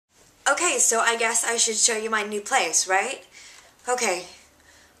Okay, so I guess I should show you my new place, right? Okay,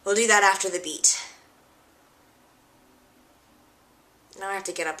 we'll do that after the beat. Now I have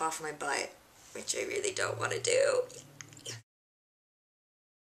to get up off my butt, which I really don't want to do.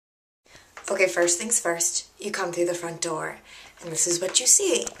 Okay, first things first, you come through the front door, and this is what you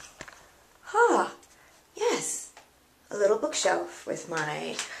see. Huh, yes, a little bookshelf with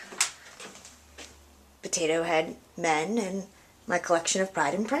my Potato Head Men and my collection of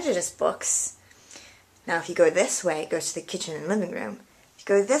Pride and Prejudice books. Now if you go this way, it goes to the kitchen and living room. If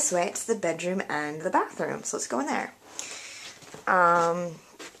you go this way, it's the bedroom and the bathroom, so let's go in there.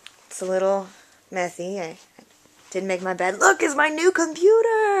 It's a little messy. I didn't make my bed. Look, it's my new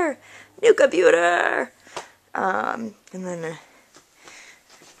computer! New computer! And then a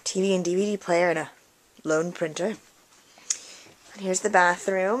TV and DVD player and a loan printer. And here's the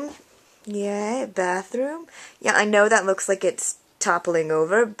bathroom. Yay, bathroom. Yeah, I know that looks like it's toppling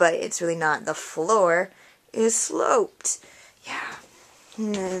over, but it's really not. The floor is sloped. Yeah.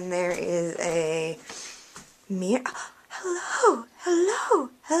 And then there is a mirror. Oh, hello, hello,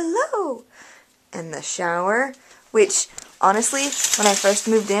 hello. And the shower, which, honestly, when I first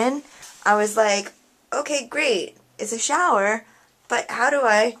moved in, I was like, okay, great, it's a shower, but how do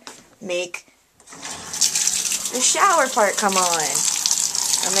I make the shower part come on?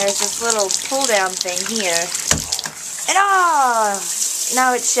 And there's this little pull-down thing here. And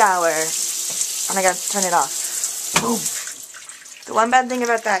now it's shower. And I gotta turn it off. Boom. The one bad thing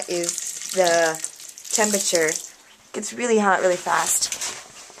about that is the temperature. It gets really hot really fast.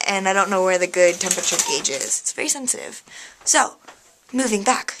 And I don't know where the good temperature gauge is. It's very sensitive. So, moving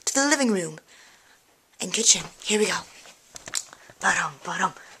back to the living room and kitchen. Here we go.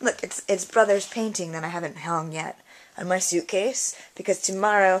 Ba-dum. Look, it's Brother's painting that I haven't hung yet on my suitcase, because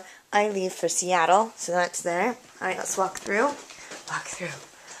tomorrow I leave for Seattle, so that's there. Alright, let's walk through. Walk through.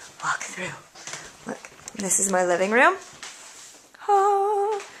 Look, this is my living room.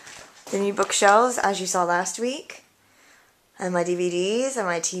 Oh, the new bookshelves, as you saw last week. And my DVDs, and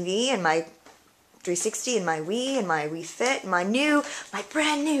my TV, and my 360, and my Wii, and my Wii Fit, and my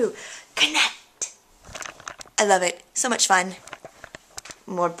brand new Kinect. I love it. So much fun.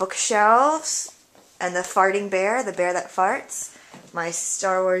 More bookshelves. And the farting bear, the bear that farts. My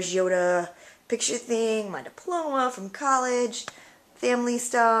Star Wars Yoda picture thing, my diploma from college, family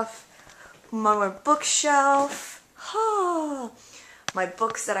stuff, one more bookshelf. Oh, my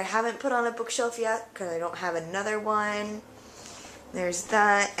books that I haven't put on a bookshelf yet because I don't have another one. There's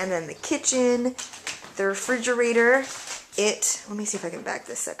that, and then the kitchen, the refrigerator. Let me see if I can back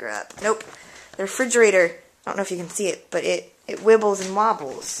this sucker up. Nope. The refrigerator, I don't know if you can see it, but it wibbles and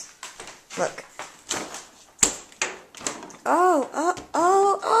wobbles. Look.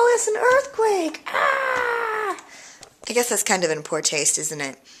 Oh, it's an earthquake! Ah! I guess that's kind of in poor taste, isn't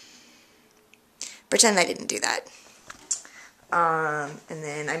it? Pretend I didn't do that. And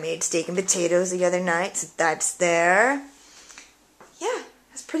then I made steak and potatoes the other night, so that's there. Yeah,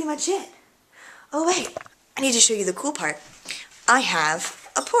 that's pretty much it. Oh wait, I need to show you the cool part. I have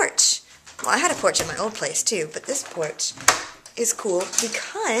a porch. Well, I had a porch in my old place too, but this porch is cool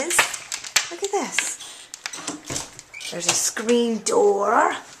because, look at this. There's a screen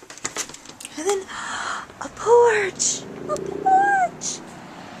door, and then a porch. A porch!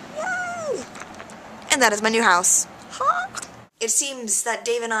 Yay! And that is my new house. Huh? It seems that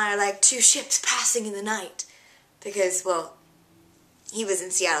Dave and I are like two ships passing in the night. Because, well, he was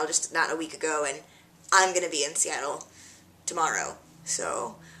in Seattle just not a week ago, and I'm going to be in Seattle tomorrow.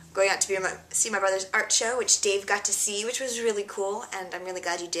 So, going out to see my brother's art show, which Dave got to see, which was really cool, and I'm really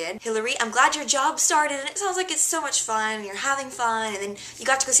glad you did. Hillary, I'm glad your job started, and it sounds like it's so much fun, and you're having fun, and then you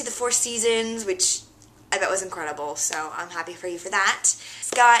got to go see the Four Seasons, which I bet was incredible, so I'm happy for you for that.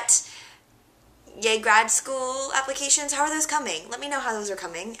 Scott, yay grad school applications, how are those coming? Let me know how those are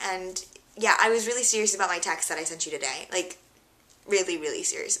coming, and yeah, I was really serious about my text that I sent you today. Like, really, really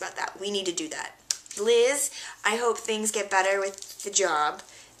serious about that. We need to do that. Liz, I hope things get better with the job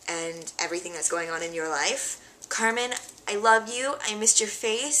and everything that's going on in your life. Carmen, I love you. I missed your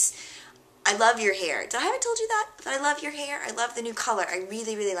face. I love your hair. Did I haven't told you that? That I love your hair? I love the new color. I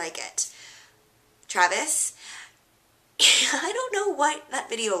really, really like it. Travis, I don't know what that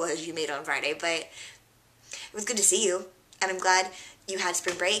video was you made on Friday, but it was good to see you. And I'm glad you had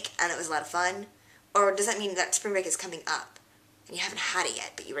spring break and it was a lot of fun. Or does that mean that spring break is coming up and you haven't had it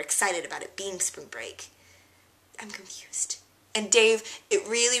yet, but you were excited about it being spring break? I'm confused. And Dave, it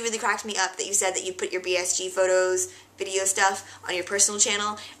really, really cracked me up that you said that you put your BSG photos, video stuff on your personal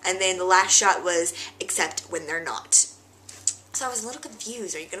channel, and then the last shot was, except when they're not. So I was a little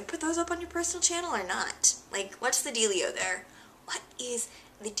confused. Are you going to put those up on your personal channel or not? Like, what's the dealio there? What is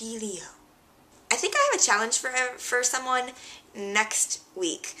the dealio? think I have a challenge for someone next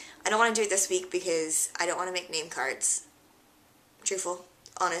week. I don't want to do it this week because I don't want to make name cards. Truthful,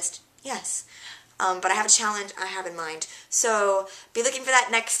 honest, yes. But I have a challenge I have in mind. So be looking for that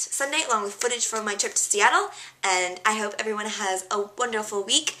next Sunday along with footage from my trip to Seattle. And I hope everyone has a wonderful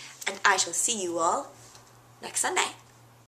week. And I shall see you all next Sunday.